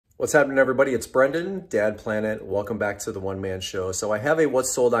What's happening, everybody? It's Brendan, Dad Planet. Welcome back to the One Man Show. So I have a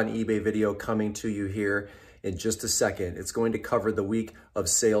what's sold on eBay video coming to you here in just a second. It's going to cover the week of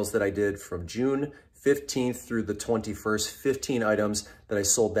sales that I did from June 15th through the 21st, 15 items that I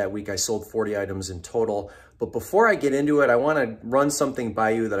sold that week. I sold 40 items in total. But before I get into it, I want to run something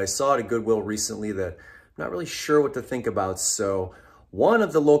by you that I saw at a Goodwill recently that I'm not really sure what to think about. So one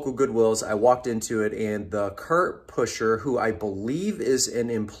of the local Goodwills, I walked into it and the cart pusher, who I believe is an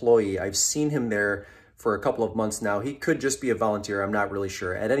employee, I've seen him there for a couple of months now. He could just be a volunteer, I'm not really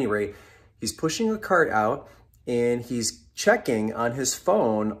sure. At any rate, he's pushing a cart out and he's checking on his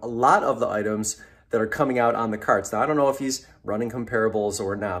phone a lot of the items that are coming out on the carts. Now, I don't know if he's running comparables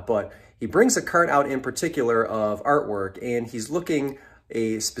or not, but he brings a cart out in particular of artwork and he's looking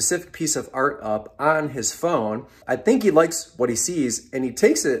a specific piece of art up on his phone. I think he likes what he sees and he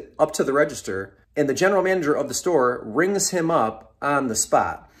takes it up to the register and the general manager of the store rings him up on the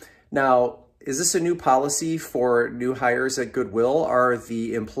spot. Now, is this a new policy for new hires at Goodwill? Are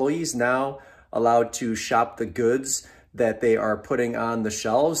the employees now allowed to shop the goods that they are putting on the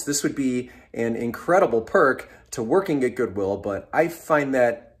shelves? This would be an incredible perk to working at Goodwill, but I find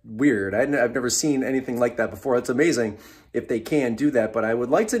that weird. I've never seen anything like that before. It's amazing if they can do that, but I would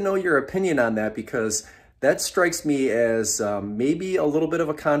like to know your opinion on that because that strikes me as maybe a little bit of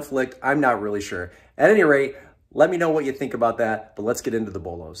a conflict. I'm not really sure. At any rate, let me know what you think about that, but let's get into the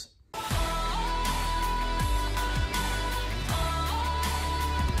bolos.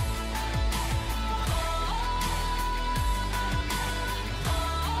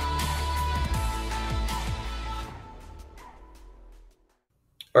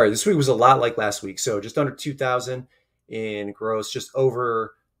 All right, this week was a lot like last week. So just under 2,000 in gross, just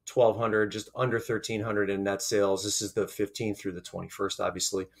over 1,200, just under 1,300 in net sales. This is the 15th through the 21st,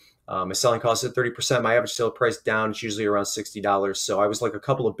 obviously. My selling cost at 30%. My average sale price down. It's usually around $60. So I was like a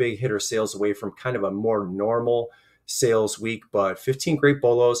couple of big hitter sales away from kind of a more normal sales week, but 15 great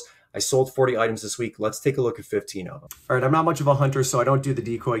bolos. I sold 40 items this week. Let's take a look at 15 of them. All right, I'm not much of a hunter, so I don't do the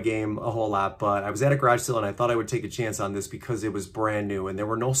decoy game a whole lot, but I was at a garage sale and I thought I would take a chance on this because it was brand new and there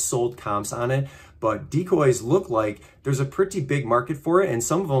were no sold comps on it. But decoys look like there's a pretty big market for it and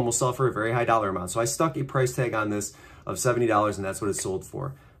some of them will sell for a very high dollar amount. So I stuck a price tag on this of $70 and that's what it sold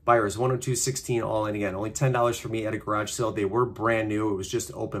for. Buyers, 102.16 all in. Again, only $10 for me at a garage sale. They were brand new. It was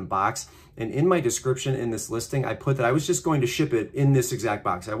just open box. And in my description in this listing, I put that I was just going to ship it in this exact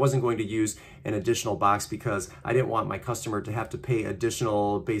box. I wasn't going to use an additional box because I didn't want my customer to have to pay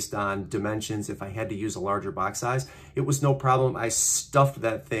additional based on dimensions if I had to use a larger box size. It was no problem. I stuffed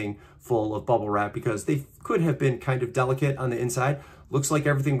that thing full of bubble wrap because they could have been kind of delicate on the inside. Looks like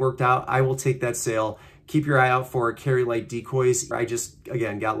everything worked out. I will take that sale. Keep your eye out for carry light decoys. I just,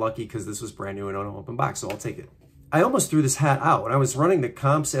 again, got lucky because this was brand new and on an open box, so I'll take it. I almost threw this hat out. When I was running the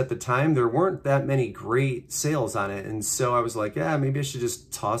comps at the time, there weren't that many great sales on it. And so I was like, yeah, maybe I should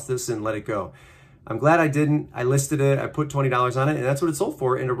just toss this and let it go. I'm glad I didn't. I listed it. I put $20 on it, and that's what it sold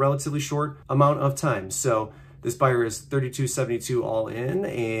for in a relatively short amount of time. So this buyer is $32.72 all in.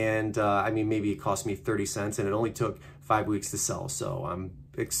 And I mean, maybe it cost me 30 cents and it only took 5 weeks to sell. So I'm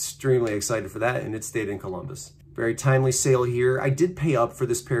extremely excited for that, and it stayed in Columbus. Very timely sale here. I did pay up for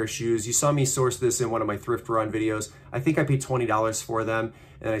this pair of shoes. You saw me source this in one of my thrift run videos. I think I paid $20 for them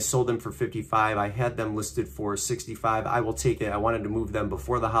and I sold them for $55. I had them listed for $65. I will take it. I wanted to move them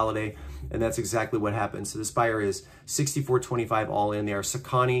before the holiday and that's exactly what happened. So this buyer is $64.25 all in. They are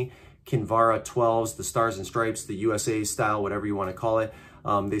Saucony Kinvara 12s, the stars and stripes, the USA style, whatever you want to call it.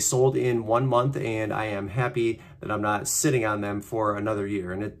 They sold in 1 month and I am happy that I'm not sitting on them for another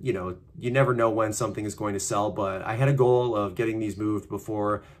year. And you never know when something is going to sell, but I had a goal of getting these moved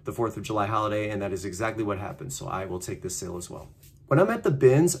before the 4th of July holiday and that is exactly what happened. So I will take this sale as well. When I'm at the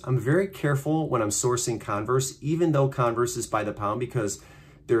bins, I'm very careful when I'm sourcing Converse, even though Converse is by the pound, because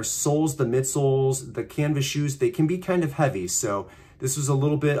their soles, the midsoles, the canvas shoes, they can be kind of heavy. So this was a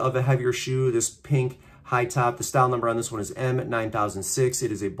little bit of a heavier shoe, this pink high top. The style number on this one is M9006.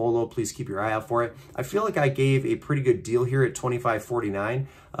 It is a bolo. Please keep your eye out for it. I feel like I gave a pretty good deal here at $25.49,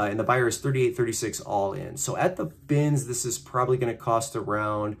 and the buyer is $38.36 all in. So at the bins, this is probably going to cost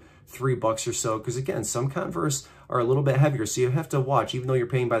around $3 or so, because again, some Converse are a little bit heavier, so you have to watch, even though you're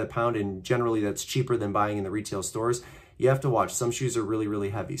paying by the pound, and generally that's cheaper than buying in the retail stores. You have to watch. Some shoes are really,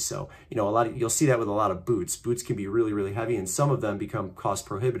 really heavy. So, you'll see that with a lot of boots. Boots can be really, really heavy, and some of them become cost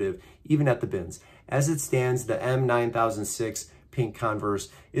prohibitive, even at the bins. As it stands, the M9006 pink Converse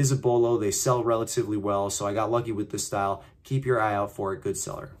is a bolo. They sell relatively well, so I got lucky with this style. Keep your eye out for it. Good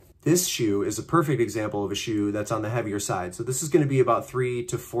seller. This shoe is a perfect example of a shoe that's on the heavier side. So this is going to be about $3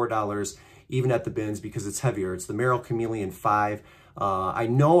 to $4 even at the bins because it's heavier. It's the Merrell Chameleon 5. I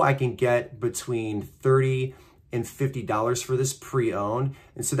know I can get between $30 and $50 for this pre-owned.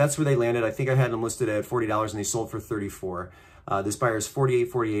 And so that's where they landed. I think I had them listed at $40 and they sold for $34. This buyer is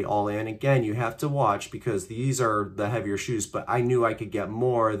 $48.48 all in. Again, you have to watch because these are the heavier shoes, but I knew I could get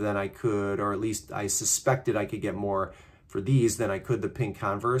more than I could, or at least I suspected I could get more for these than I could the pink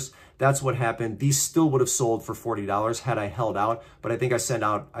Converse. That's what happened. These still would have sold for $40 had I held out, but I think I sent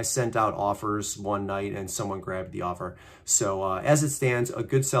out offers one night and someone grabbed the offer. So as it stands, a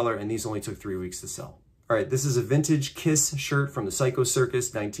good seller, and these only took 3 weeks to sell. All right, this is a vintage Kiss shirt from the Psycho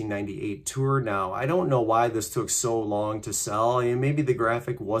Circus 1998 tour. Now, I don't know why this took so long to sell. I mean, maybe the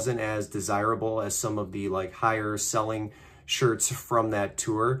graphic wasn't as desirable as some of the like higher selling shirts from that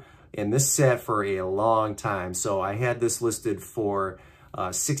tour. And this sat for a long time. So I had this listed for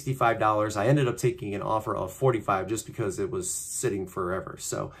 $65. I ended up taking an offer of $45 just because it was sitting forever.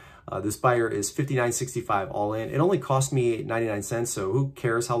 So this buyer is $59.65 all in. It only cost me 99 cents, so who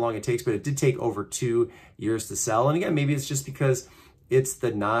cares how long it takes, but it did take over 2 years to sell. And again, maybe it's just because it's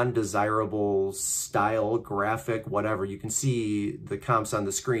the non-desirable style, graphic, whatever. You can see the comps on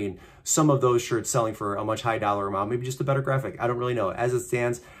the screen. Some of those shirts selling for a much high dollar amount, maybe just a better graphic. I don't really know. As it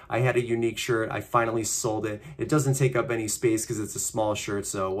stands, I had a unique shirt. I finally sold it. It doesn't take up any space because it's a small shirt,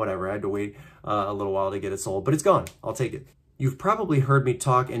 so whatever. I had to wait a little while to get it sold, but it's gone. I'll take it. You've probably heard me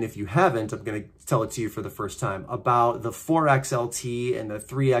talk, and if you haven't, I'm going to tell it to you for the first time, about the 4XLT and the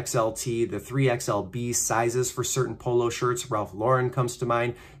 3XLT, the 3XLB sizes for certain polo shirts. Ralph Lauren comes to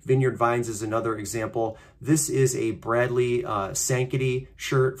mind. Vineyard Vines is another example. This is a Bradley Sankaty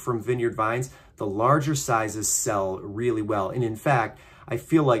shirt from Vineyard Vines. The larger sizes sell really well, and in fact, I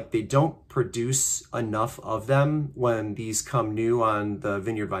feel like they don't produce enough of them when these come new on the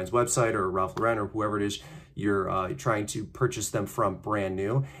Vineyard Vines website or Ralph Lauren or whoever it is you're trying to purchase them from brand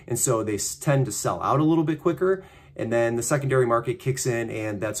new. And so they tend to sell out a little bit quicker. And then the secondary market kicks in,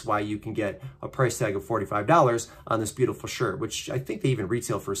 and that's why you can get a price tag of $45 on this beautiful shirt, which I think they even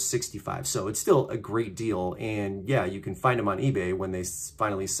retail for $65. So it's still a great deal. And yeah, you can find them on eBay when they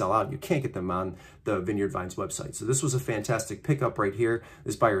finally sell out. You can't get them on the Vineyard Vines website. So this was a fantastic pickup right here.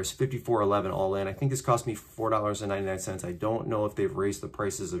 This buyer is $54.11 all in. I think this cost me $4.99. I don't know if they've raised the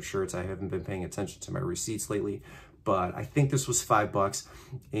prices of shirts. I haven't been paying attention to my receipts lately, but I think this was $5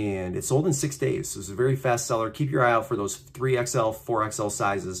 and it sold in 6 days. So it's a very fast seller. Keep your eye out for those 3XL, 4XL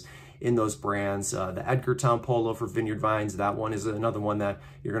sizes in those brands. The Edgartown Polo for Vineyard Vines, that one is another one that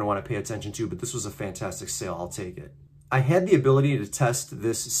you're gonna wanna pay attention to, but this was a fantastic sale, I'll take it. I had the ability to test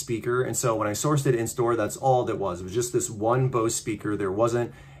this speaker, and so when I sourced it in store, that's all it was. It was just this one Bose speaker. There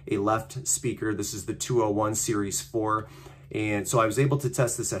wasn't a left speaker. This is the 201 Series 4. And so I was able to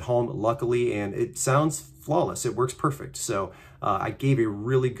test this at home, luckily, and it sounds flawless. It works perfect. So I gave a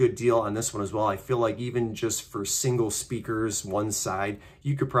really good deal on this one as well. I feel like even just for single speakers, one side,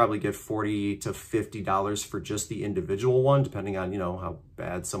 you could probably get $40 to $50 for just the individual one, depending on, you know, how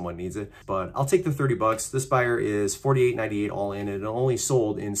bad someone needs it. But I'll take the $30. This buyer is $48.98 all in, and it only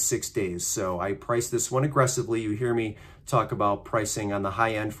sold in 6 days. So I priced this one aggressively. You hear me talk about pricing on the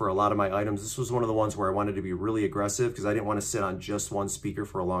high end for a lot of my items. This was one of the ones where I wanted to be really aggressive because I didn't want to sit on just one speaker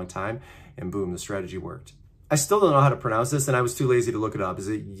for a long time, and boom, the strategy worked. I still don't know how to pronounce this, and I was too lazy to look it up. Is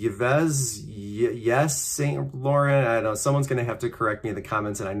it Yves? Yes, St. Laurent? I don't know. Someone's going to have to correct me in the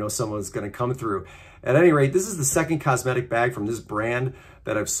comments, and I know someone's going to come through. At any rate, this is the second cosmetic bag from this brand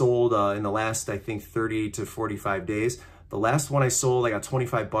that I've sold in the last, I think, 30 to 45 days. The last one I sold, I got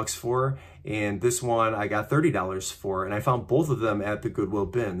 25 bucks for, and this one I got $30 for, and I found both of them at the Goodwill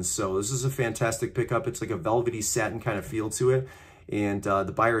bins. So this is a fantastic pickup. It's like a velvety satin kind of feel to it. And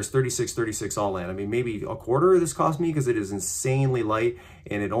the buyer is $36.36 all in. I mean, maybe a quarter of this cost me because it is insanely light,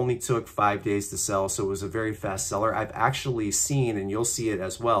 and it only took 5 days to sell, so it was a very fast seller. I've actually seen, and you'll see it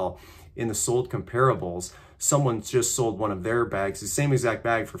as well, in the sold comparables, someone just sold one of their bags, the same exact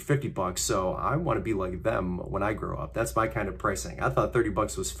bag, for 50 bucks. So I want to be like them when I grow up. That's my kind of pricing. I thought 30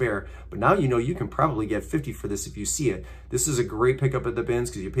 bucks was fair, but now you know you can probably get 50 for this if you see it. This is a great pickup at the bins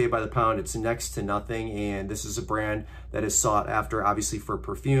because you pay by the pound. It's next to nothing, and this is a brand that is sought after, obviously, for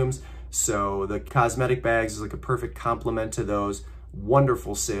perfumes. So the cosmetic bags is like a perfect complement to those.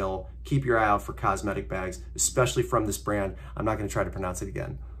 Wonderful sale. Keep your eye out for cosmetic bags, especially from this brand. I'm not going to try to pronounce it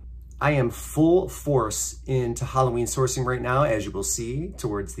again. I am full force into Halloween sourcing right now, as you will see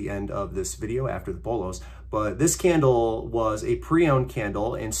towards the end of this video after the polos. But this candle was a pre-owned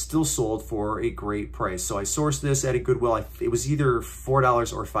candle and still sold for a great price. So I sourced this at a Goodwill. It was either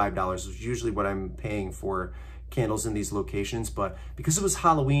 $4 or $5, which is usually what I'm paying for candles in these locations. But because it was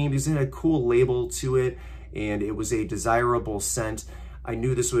Halloween, because it had a cool label to it, and it was a desirable scent, I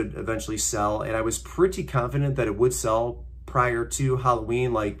knew this would eventually sell, and I was pretty confident that it would sell prior to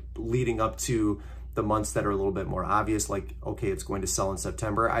Halloween, like leading up to the months that are a little bit more obvious, like, okay, it's going to sell in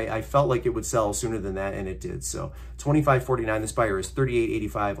September. I felt like it would sell sooner than that, and it did. So $25.49, this buyer is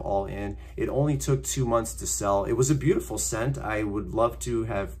 $38.85 all in. It only took 2 months to sell. It was a beautiful scent. I would love to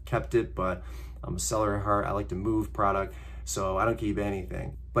have kept it, but I'm a seller at heart. I like to move product, so I don't keep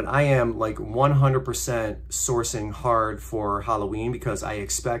anything. But I am like 100% sourcing hard for Halloween because I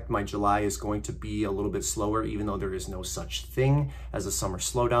expect my July is going to be a little bit slower, even though there is no such thing as a summer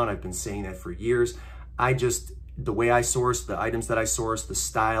slowdown. I've been saying that for years. The way I source, the items that I source, the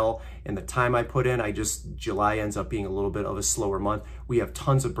style, and the time I put in, July ends up being a little bit of a slower month. We have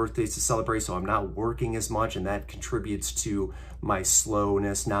tons of birthdays to celebrate, so I'm not working as much, and that contributes to my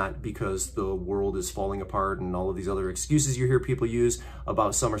slowness, not because the world is falling apart and all of these other excuses you hear people use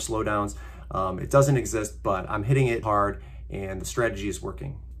about summer slowdowns. It doesn't exist, but I'm hitting it hard, and the strategy is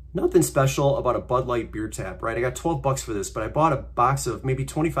working. Nothing special about a Bud Light beer tap, right? I got 12 bucks for this, but I bought a box of maybe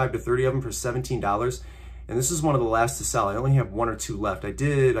 25 to 30 of them for $17. And this is one of the last to sell. I only have 1 or 2 left. I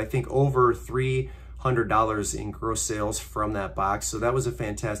did, I think, over $300 in gross sales from that box. So that was a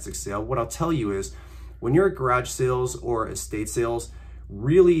fantastic sale. What I'll tell you is, when you're at garage sales or estate sales,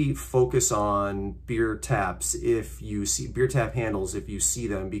 really focus on beer taps if you see beer tap handles, if you see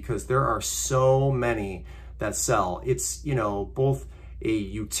them, because there are so many that sell. It's, you know, both a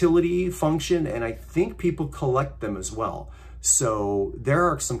utility function, and I think people collect them as well. So there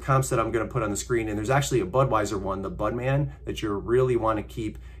are some comps that I'm going to put on the screen, and there's actually a Budweiser one, the Budman, that you really want to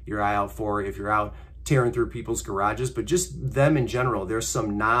keep your eye out for if you're out tearing through people's garages. But just them in general, there's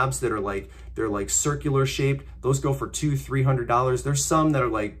some knobs that are like, they're like circular shaped. Those go for $200–300. There's some that are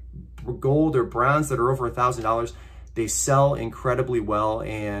like gold or bronze that are over $1,000. They sell incredibly well,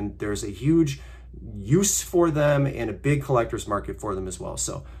 and there's a huge use for them and a big collector's market for them as well.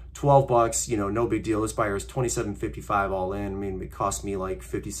 So 12 bucks, you know, no big deal. This buyer is $27.55 all in. I mean, it cost me like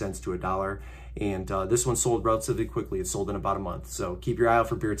 50 cents to $1. And this one sold relatively quickly. It sold in about a month. So keep your eye out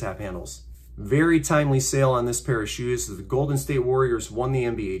for beer tap handles. Very timely sale on this pair of shoes. The Golden State Warriors won the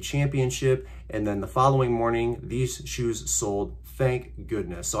NBA championship, and then the following morning, these shoes sold. Thank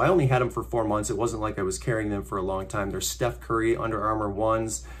goodness. So I only had them for 4 months. It wasn't like I was carrying them for a long time. They're Steph Curry Under Armour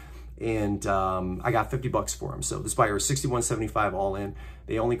ones, and I got 50 bucks for them. So this buyer is $61.75 all in.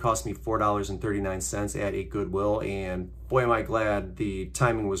 They only cost me $4.39 at a Goodwill, and boy, am I glad the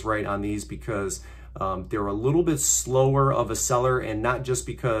timing was right on these, because they're a little bit slower of a seller, and not just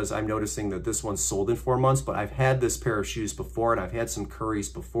because I'm noticing that this one sold in 4 months, but I've had this pair of shoes before, and I've had some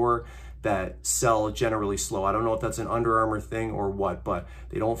Currys before that sell generally slow. I don't know if that's an Under Armour thing or what, but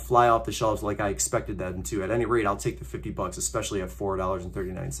they don't fly off the shelves like I expected them to. At any rate, I'll take the 50 bucks, especially at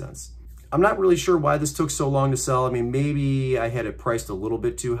 $4.39. I'm not really sure why this took so long to sell. I mean, maybe I had it priced a little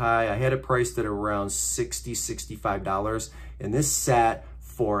bit too high. I had it priced at around $60, $65, and this sat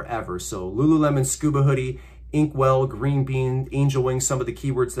forever. So Lululemon Scuba Hoodie, Inkwell, Green Bean, Angel Wing, some of the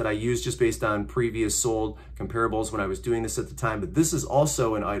keywords that I used just based on previous sold comparables when I was doing this at the time. But this is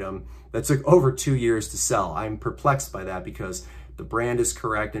also an item that took over 2 years to sell. I'm perplexed by that because the brand is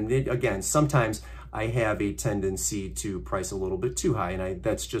correct. And again, sometimes I have a tendency to price a little bit too high, and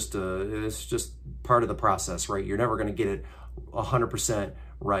that's just it's just part of the process, right? You're never going to get it 100%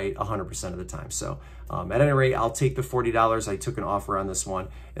 right 100% of the time. So at any rate, I'll take the $40. I took an offer on this one,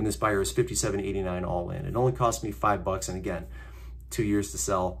 and this buyer is $57.89 all in. It only cost me 5 bucks, and again, 2 years to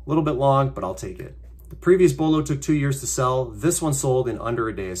sell. A little bit long, but I'll take it. The previous Bolo took 2 years to sell. This one sold in under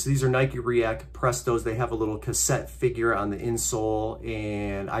a day. So these are Nike React Prestos. They have a little cassette figure on the insole,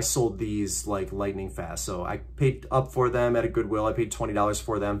 and I sold these like lightning fast. So I paid up for them at a Goodwill. I paid $20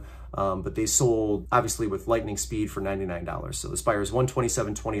 for them, but they sold obviously with lightning speed for $99. So this buyer is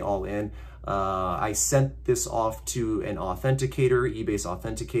 $127.20 all in. I sent this off to an authenticator, eBay's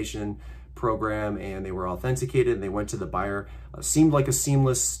authentication program, and they were authenticated, and they went to the buyer. Seemed like a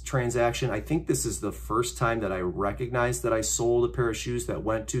seamless transaction. I think this is the first time that I recognized that I sold a pair of shoes that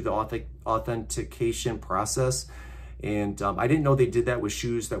went to the authentication process, and I didn't know they did that with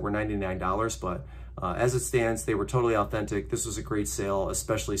shoes that were $99, but as it stands, they were totally authentic. This was a great sale,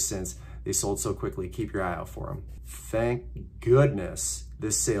 especially since they sold so quickly. Keep your eye out for them. Thank goodness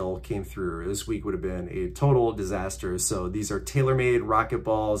this sale came through. This week would have been a total disaster. So these are TaylorMade rocket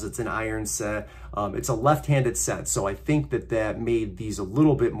balls. It's an iron set. It's a left-handed set. So I think that made these a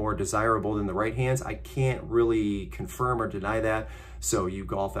little bit more desirable than the right hands. I can't really confirm or deny that. So you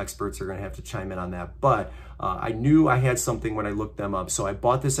golf experts are gonna have to chime in on that. But I knew I had something when I looked them up. So I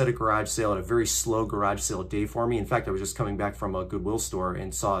bought this at a garage sale, at a very slow garage sale day for me. In fact, I was just coming back from a Goodwill store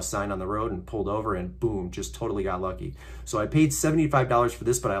and saw a sign on the road and pulled over and boom, just totally got lucky. So I paid $75 for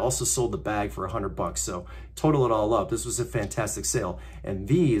this, but I also sold the bag for $100. So total it all up, this was a fantastic sale. And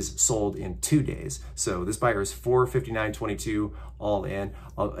these sold in 2 days. So this buyer is $459.22 all in.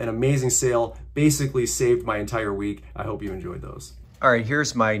 An amazing sale, basically saved my entire week. I hope you enjoyed those. All right,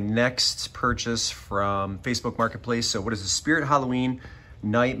 here's my next purchase from Facebook Marketplace. So what is this? Spirit Halloween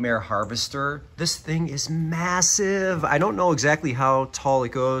Nightmare Harvester. This thing is massive. I don't know exactly how tall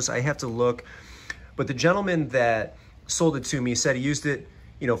it goes. I have to look. But the gentleman that sold it to me said he used it,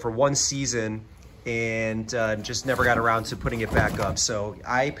 you know, for 1 season and just never got around to putting it back up. So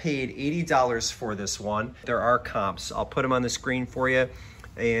I paid $80 for this one. There are comps. I'll put them on the screen for you.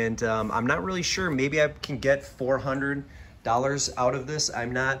 And I'm not really sure. Maybe I can get $400 out of this.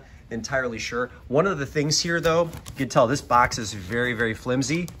 I'm not entirely sure. One of the things here though, you can tell this box is very, very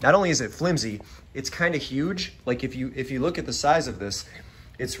flimsy. Not only is it flimsy, it's kind of huge. Like if you look at the size of this,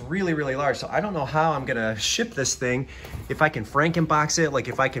 it's really, really large. So I don't know how I'm gonna ship this thing. If I can Frankenbox it, like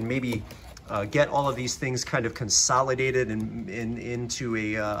if I can maybe get all of these things kind of consolidated into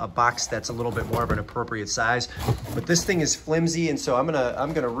a box that's a little bit more of an appropriate size. But this thing is flimsy, and so I'm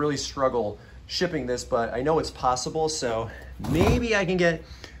gonna really struggle shipping this, but I know it's possible. So maybe I can get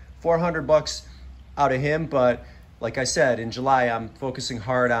 $400 out of him. But like I said, in July, I'm focusing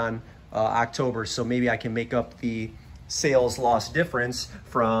hard on October. So maybe I can make up the sales loss difference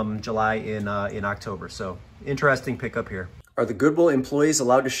from July in October. So interesting pickup here. Are the Goodwill employees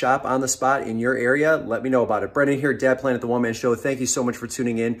allowed to shop on the spot in your area? Let me know about it. Brendan here, Dad Planet, the One Man Show. Thank you so much for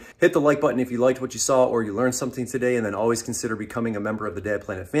tuning in. Hit the like button if you liked what you saw or you learned something today, and then always consider becoming a member of the Dad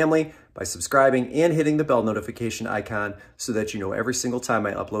Planet family by subscribing and hitting the bell notification icon so that you know every single time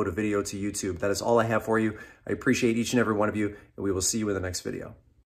I upload a video to YouTube. That is all I have for you. I appreciate each and every one of you, and we will see you in the next video.